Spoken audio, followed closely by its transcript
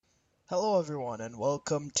Hello, everyone, and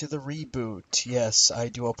welcome to the reboot. Yes, I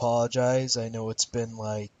do apologize. I know it's been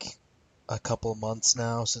like a couple months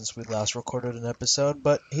now since we last recorded an episode,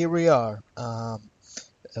 but here we are.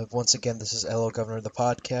 Once again, this is Hello Governor, the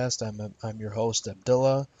podcast. I'm your host,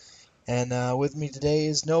 Abdullah, and with me today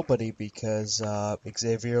is nobody because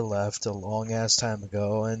Xavier left a long ass time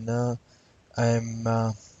ago, and I'm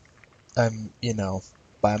uh, I'm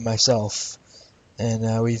by myself,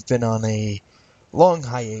 and we've been on a long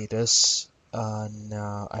hiatus. And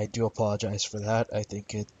I do apologize for that. I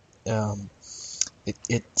think um,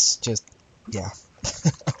 it's just, yeah.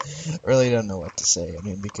 I really don't know what to say. I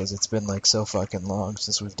mean, because it's been like so fucking long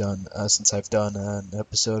since I've done an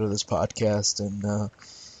episode of this podcast, and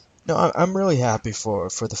no, I'm really happy for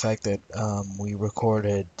the fact that we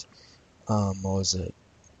recorded, what was it,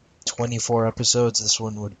 24 episodes. This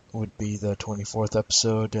one would be the 24th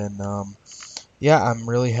episode, and yeah, I'm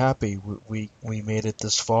really happy we made it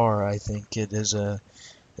this far. I think it's a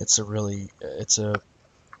really it's a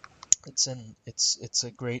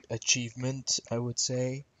great achievement, I would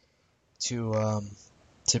say, to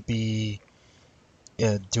be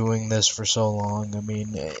doing this for so long. I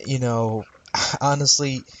mean,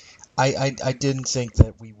 honestly, I didn't think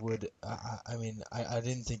that we would. I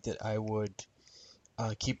didn't think that I would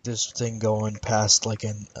keep this thing going past like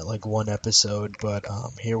one episode, but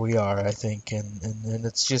here we are, I think, and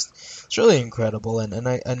it's really incredible,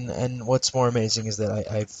 and what's more amazing is that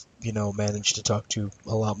I've managed to talk to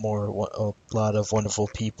a lot of wonderful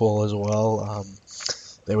people as well.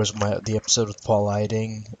 There was the episode with Paul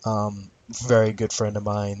Eiding, very good friend of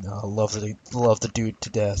mine. Love the dude to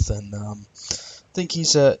death, and think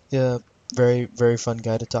he's a very very fun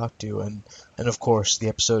guy to talk to, and of course the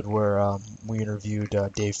episode where we interviewed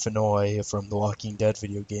Dave Fennoy from the Walking Dead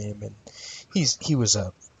video game, and he was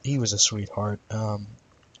a sweetheart.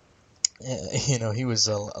 He was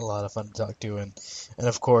a lot of fun to talk to, and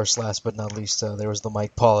of course, last but not least, there was the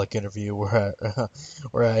Mike Pollock interview where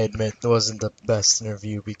I admit it wasn't the best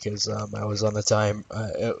interview because I was on a time,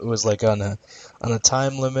 it was like on a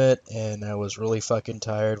time limit, and I was really fucking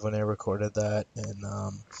tired when I recorded that, and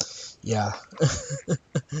yeah,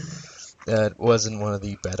 that wasn't one of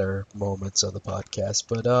the better moments of the podcast,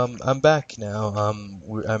 but I'm back now. I'm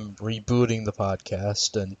rebooting the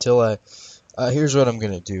podcast until here's what I'm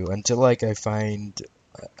gonna do. Until like I find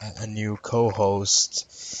a new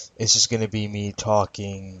co-host, it's just gonna be me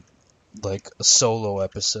talking like a solo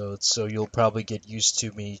episode. So you'll probably get used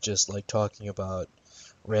to me just like talking about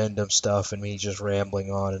random stuff and me just rambling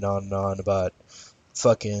on and on and on about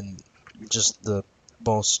fucking just the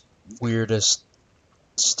most weirdest,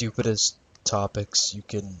 stupidest topics you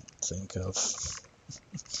can think of.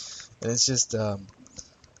 And it's just I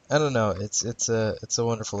don't know. It's a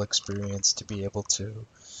wonderful experience to be able to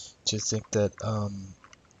think that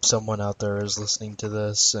someone out there is listening to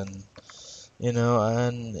this, and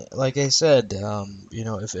and like I said,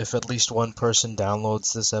 if at least one person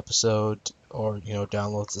downloads this episode or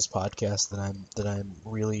downloads this podcast, then I'm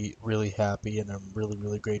really really happy, and I'm really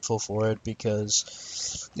really grateful for it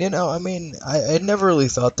because I mean I never really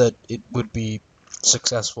thought that it would be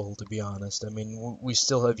successful, to be honest. I mean, we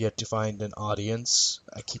still have yet to find an audience.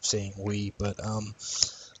 I keep saying we, but the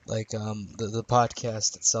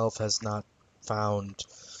podcast itself has not found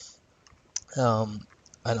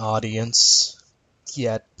an audience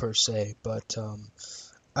yet per se, but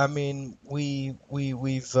I mean we've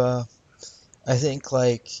I think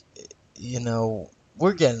we're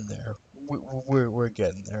getting there. We're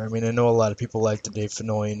getting there. I mean, I know a lot of people like the Dave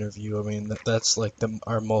Fennoy interview. I mean, that's like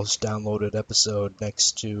our most downloaded episode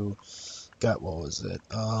next to, God, what was it?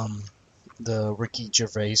 The Ricky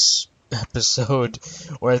Gervais episode,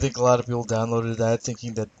 where I think a lot of people downloaded that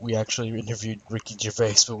thinking that we actually interviewed Ricky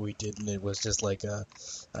Gervais, but we didn't. It was just like a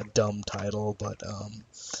dumb title. But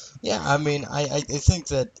yeah, I mean, I think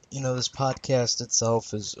that this podcast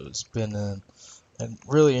itself has been a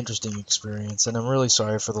really interesting experience, and I'm really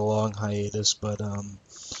sorry for the long hiatus. But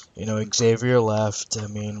Xavier left. I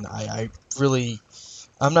mean, I really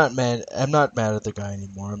I'm not mad. I'm not mad at the guy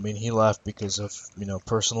anymore. I mean, he left because of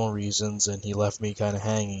personal reasons, and he left me kind of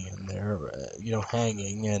hanging in there,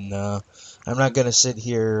 hanging. And I'm not gonna sit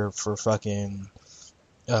here for fucking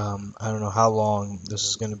I don't know how long this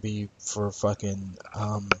is gonna be for fucking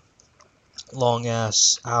long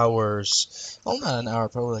ass hours. Well, not an hour,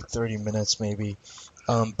 probably like 30 minutes maybe.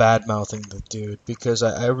 Bad mouthing the dude because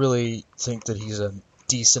I really think that he's a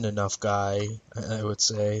decent enough guy, I would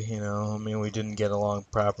say. You know, I mean, we didn't get along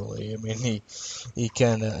properly. I mean, he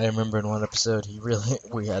kind of. I remember in one episode,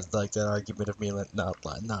 we had like that argument of me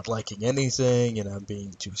not liking anything, and I'm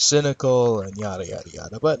being too cynical and yada yada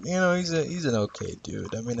yada. But you know, he's an okay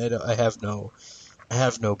dude. I mean, I have no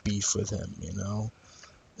beef with him. You know,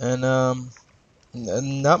 and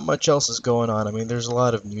not much else is going on. I mean, there's a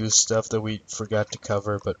lot of news stuff that we forgot to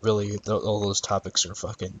cover, but really, all those topics are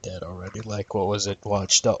fucking dead already. Like, what was it?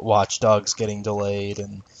 Watch Dogs getting delayed,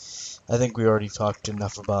 and I think we already talked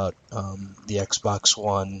enough about the Xbox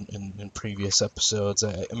One in previous episodes.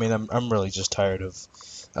 I mean, I'm really just tired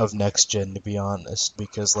of next gen, to be honest,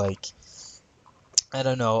 because like I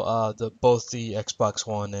don't know, both the Xbox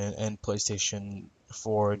One and PlayStation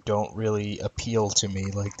 4 don't really appeal to me.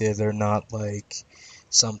 Like they're not like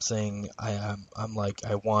something I'm like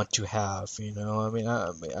I want to have, you know.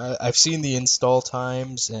 I've seen the install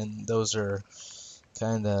times and those are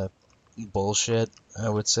kind of bullshit, I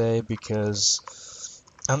would say, because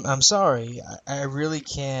I'm sorry, I really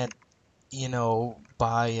can't, you know,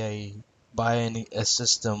 buy a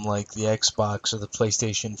system like the Xbox or the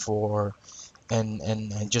PlayStation 4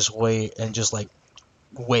 and just wait and just like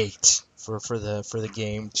wait for the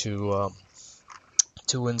game to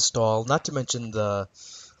install. Not to mention the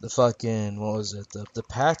fucking what was it? The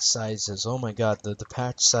patch sizes. Oh my god, the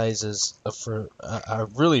patch sizes are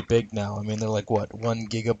really big now. I mean, they're like what 1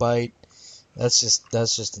 gigabyte. That's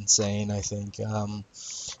just insane. I think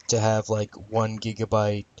to have like 1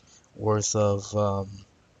 gigabyte worth of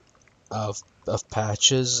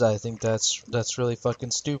patches. I think that's really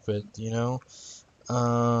fucking stupid. You know.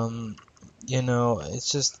 Um,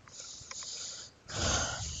 it's just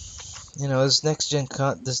this next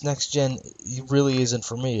gen really isn't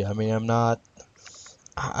for me. I mean,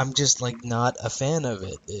 I'm just like not a fan of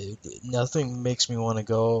it. Nothing makes me want to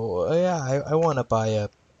go, oh, yeah, I want to buy a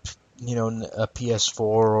PS4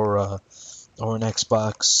 or an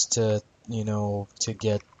Xbox to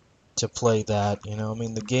get to play that. I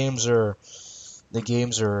mean, the games are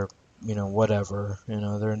whatever.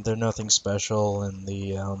 They're nothing special, and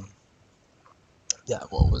yeah,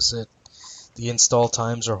 what was it? The install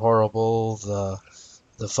times are horrible.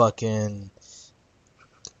 The fucking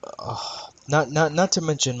not to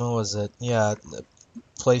mention, what was it? Yeah,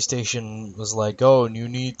 PlayStation was like, oh, you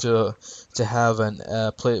need to have an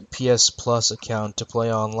PS Plus account to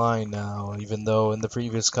play online now, even though in the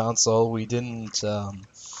previous console we didn't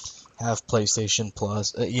have PlayStation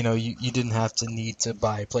Plus. You didn't have to need to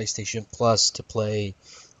buy PlayStation Plus to play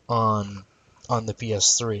on the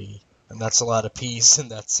PS3, and that's a lot of P's in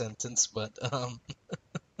that sentence, but uh,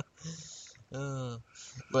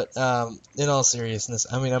 in all seriousness,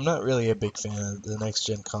 I mean, I'm not really a big fan of the next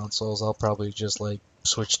gen consoles. I'll probably just like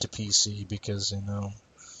switch to PC because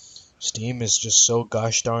Steam is just so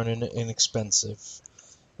gosh darn inexpensive.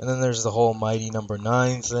 And then there's the whole Mighty Number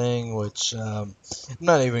 9 thing, which I'm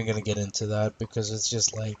not even gonna get into that because it's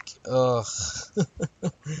just like, ugh,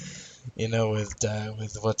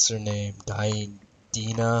 with what's her name,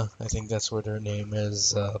 Dina, I think that's what her name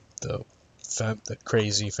is, the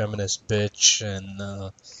crazy feminist bitch, and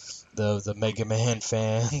the Mega Man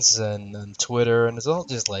fans and Twitter, and it's all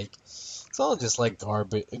just like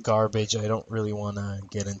garbage. I don't really want to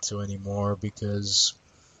get into anymore because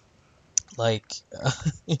like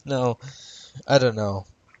you know I don't know.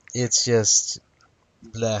 It's just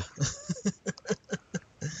blah.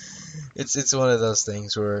 It's one of those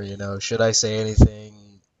things where, should I say anything?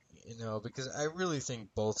 Because I really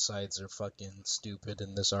think both sides are fucking stupid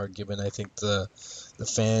in this argument. I think the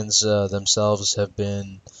fans themselves have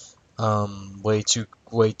been way too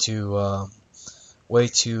I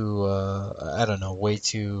don't know, way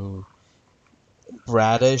too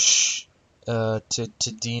bratish to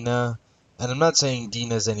Dina. And I'm not saying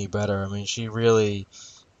Dina's any better. I mean, she's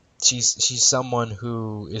someone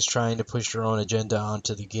who is trying to push her own agenda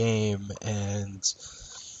onto the game, and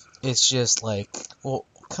it's just like, well,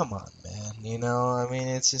 come on, man. I mean,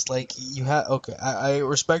 it's just like you have. Okay, I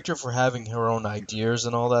respect her for having her own ideas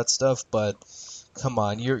and all that stuff, but come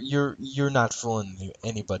on, you're not fooling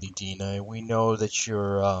anybody, Dina. We know that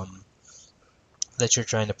you're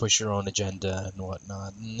trying to push your own agenda and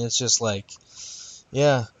whatnot, and it's just like,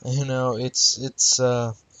 yeah, it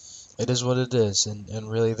is what it is, and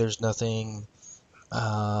really, there's nothing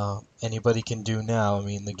anybody can do now. I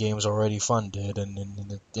mean, the game's already funded, and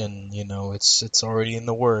it's already in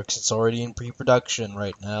the works. It's already in pre-production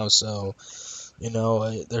right now, so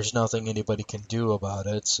there's nothing anybody can do about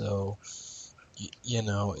it. So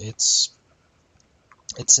it's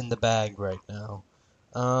in the bag right now.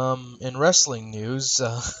 In wrestling news,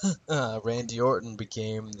 Randy Orton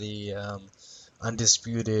became the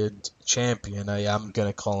undisputed champion. I'm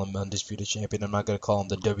gonna call him undisputed champion. I'm not gonna call him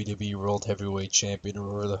the WWE World Heavyweight Champion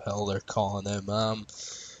or whatever the hell they're calling him. I'm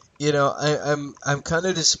kind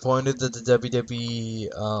of disappointed that the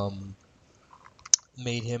WWE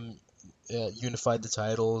made him unified the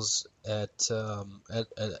titles at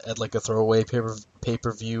like a throwaway pay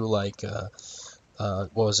per view like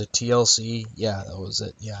what was it, TLC? Yeah, that was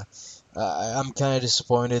it. Yeah, I'm kind of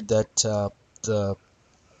disappointed that the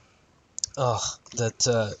that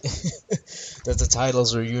that the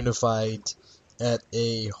titles are unified at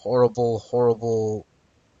a horrible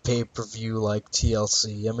pay-per-view like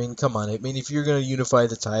TLC. I mean, come on. I mean, if you're going to unify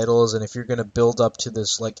the titles and if you're going to build up to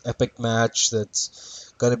this like epic match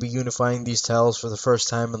that's going to be unifying these titles for the first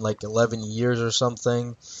time in like 11 years or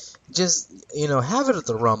something, just, have it at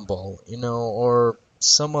the Rumble, or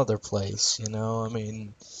some other place, I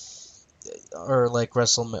mean, or like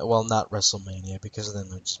WrestleMania, well, not WrestleMania, because then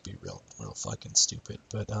it would just be real fucking stupid,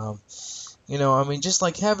 but, I mean, just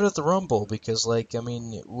like have it at the Rumble because, like, I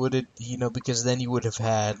mean, would it, because then you would have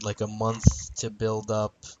had like a month to build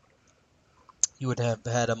up. You would have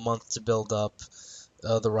had a month to build up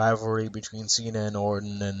the rivalry between Cena and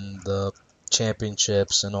Orton and the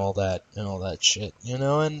championships and all that shit,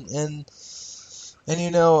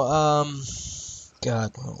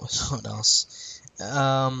 God, what else?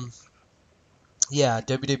 Yeah,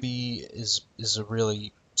 WWE is a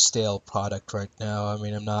really stale product right now. I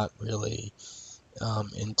mean, I'm not really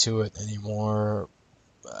into it anymore.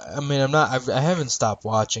 I mean, I haven't stopped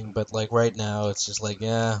watching, but like right now, it's just like,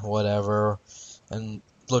 yeah, whatever. And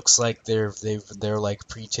looks like they're like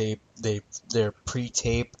they're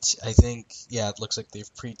pre-taped. I think, yeah, it looks like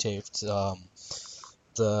they've pre-taped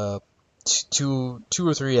the two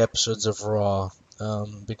or three episodes of Raw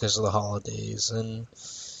because of the holidays, and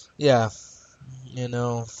yeah, you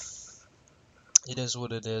know. It is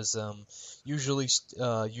what it is. Usually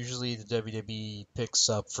the WWE picks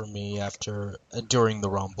up for me after during the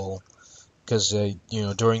Rumble, because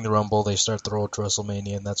during the Rumble they start the road to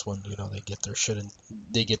WrestleMania, and that's when they get their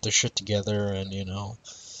shit together, and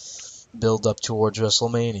build up towards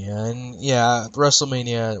WrestleMania. And yeah,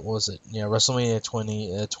 WrestleMania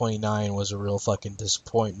 29 was a real fucking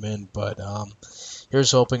disappointment, but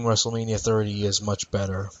here's hoping WrestleMania 30 is much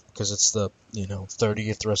better because it's the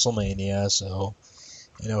 30th WrestleMania. So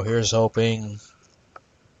here's hoping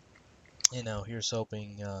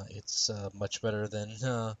it's much better than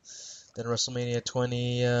WrestleMania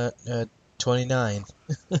 29.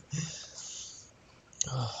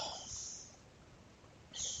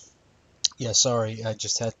 Yeah, sorry, I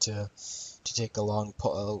just had to take a long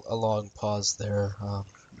pause there.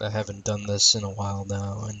 I haven't done this in a while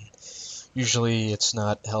now, and usually it's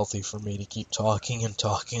not healthy for me to keep talking and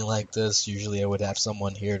talking like this. Usually I would have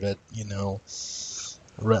someone here to,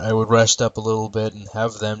 I would rest up a little bit and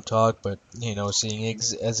have them talk, but, seeing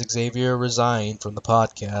as Xavier resigned from the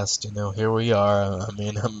podcast, here we are. I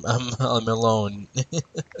mean, I'm alone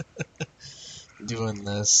doing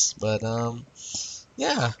this, but,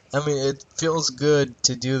 yeah, I mean, it feels good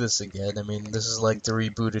to do this again. I mean, this is like the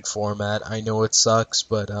rebooted format. I know it sucks,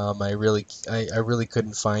 but I really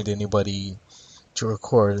couldn't find anybody to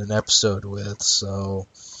record an episode with. So,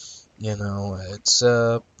 it's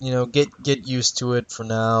get used to it for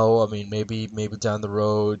now. I mean, maybe down the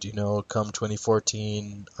road, come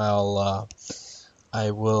 2014,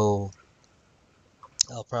 I will,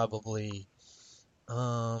 I'll probably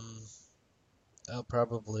um I'll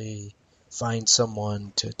probably find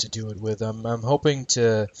someone to do it with. I'm hoping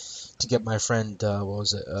to get my friend, what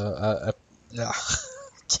was it?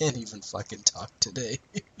 Can't even fucking talk today.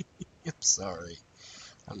 I'm sorry.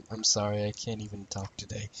 I'm sorry. I can't even talk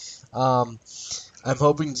today. Um, I'm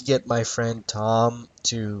hoping to get my friend Tom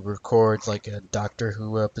to record like a Doctor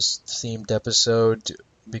Who themed episode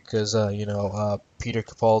because Peter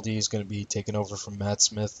Capaldi is going to be taking over from Matt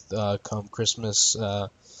Smith come Christmas,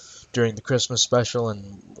 during the Christmas special,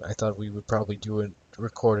 and I thought we would probably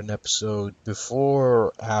record an episode before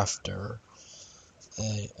or after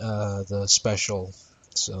the special.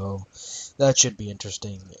 So that should be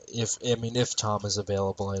interesting. If Tom is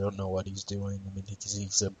available, I don't know what he's doing. I mean,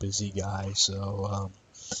 he's a busy guy, so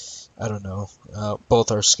I don't know.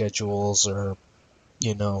 Both our schedules are,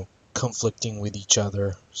 conflicting with each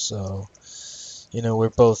other. So, we're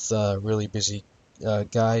both really busy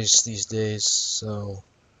guys these days. So,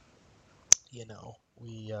 you know,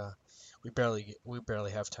 we uh, we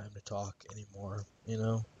barely have time to talk anymore.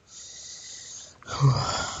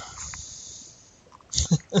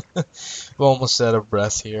 I'm almost out of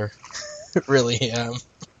breath here. Really am.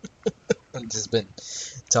 I've just been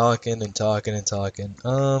talking and talking and talking.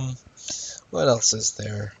 What else is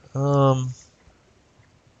there?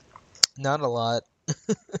 Not a lot,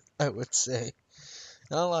 I would say.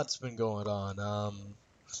 Not a lot's been going on.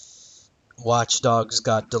 Watch Dogs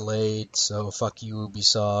got delayed, so fuck you,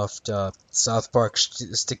 Ubisoft. South Park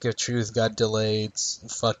Stick of Truth got delayed.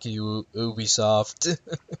 Fuck you, Ubisoft.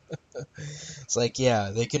 It's like, yeah,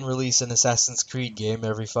 they can release an Assassin's Creed game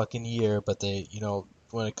every fucking year, but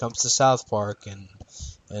when it comes to South Park and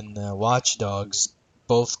Watch Dogs,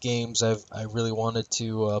 both games I really wanted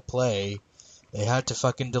to play, they had to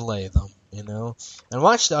fucking delay them. And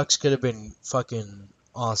Watch Dogs could have been fucking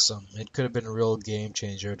awesome. It could have been a real game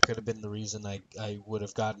changer. It could have been the reason I would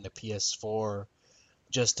have gotten a PS4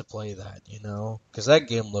 just to play that. Because that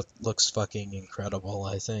game looks fucking incredible,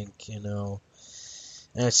 I think. And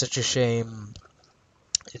it's such a shame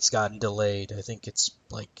it's gotten delayed. I think it's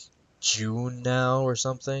like June now or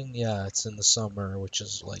something. Yeah, it's in the summer, which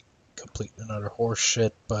is like complete and utter horse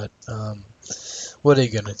shit. But what are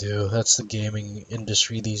you gonna do? That's the gaming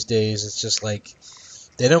industry these days. It's just like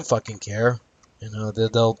they don't fucking care.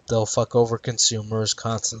 They'll fuck over consumers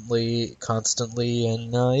constantly,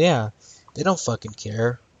 and yeah, they don't fucking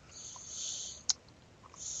care.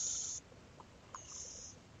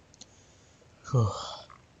 Whew.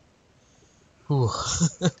 Whew.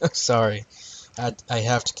 Sorry. I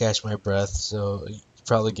have to catch my breath, so you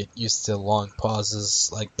probably get used to long pauses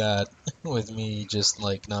like that with me just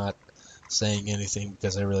like not saying anything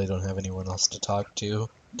because I really don't have anyone else to talk to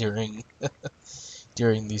during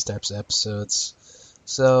these types of episodes.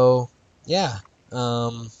 So, yeah.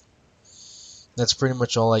 Um that's pretty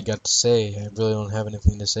much all I got to say. I really don't have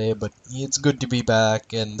anything to say, but it's good to be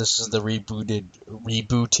back, and this is the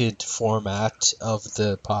rebooted format of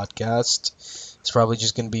the podcast. It's probably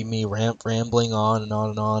just going to be me rambling on and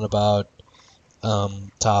on and on about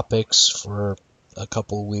topics for a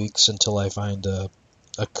couple weeks until I find a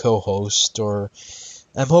co-host, or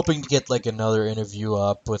I'm hoping to get like another interview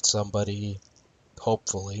up with somebody.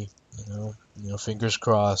 Hopefully, fingers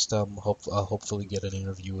crossed. I'll hopefully get an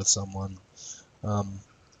interview with someone. Um,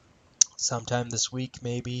 Sometime this week,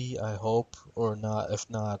 maybe, I hope, or not. If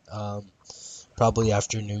not, probably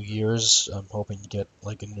after New Year's. I'm hoping to get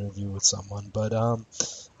like an interview with someone. But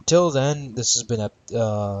until then, this has been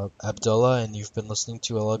Abdullah, and you've been listening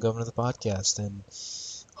to Ella Governor the podcast. And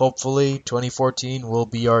hopefully, 2014 will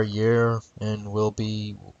be our year, and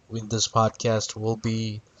this podcast will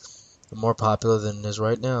be more popular than it is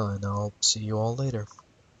right now. And I'll see you all later.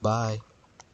 Bye.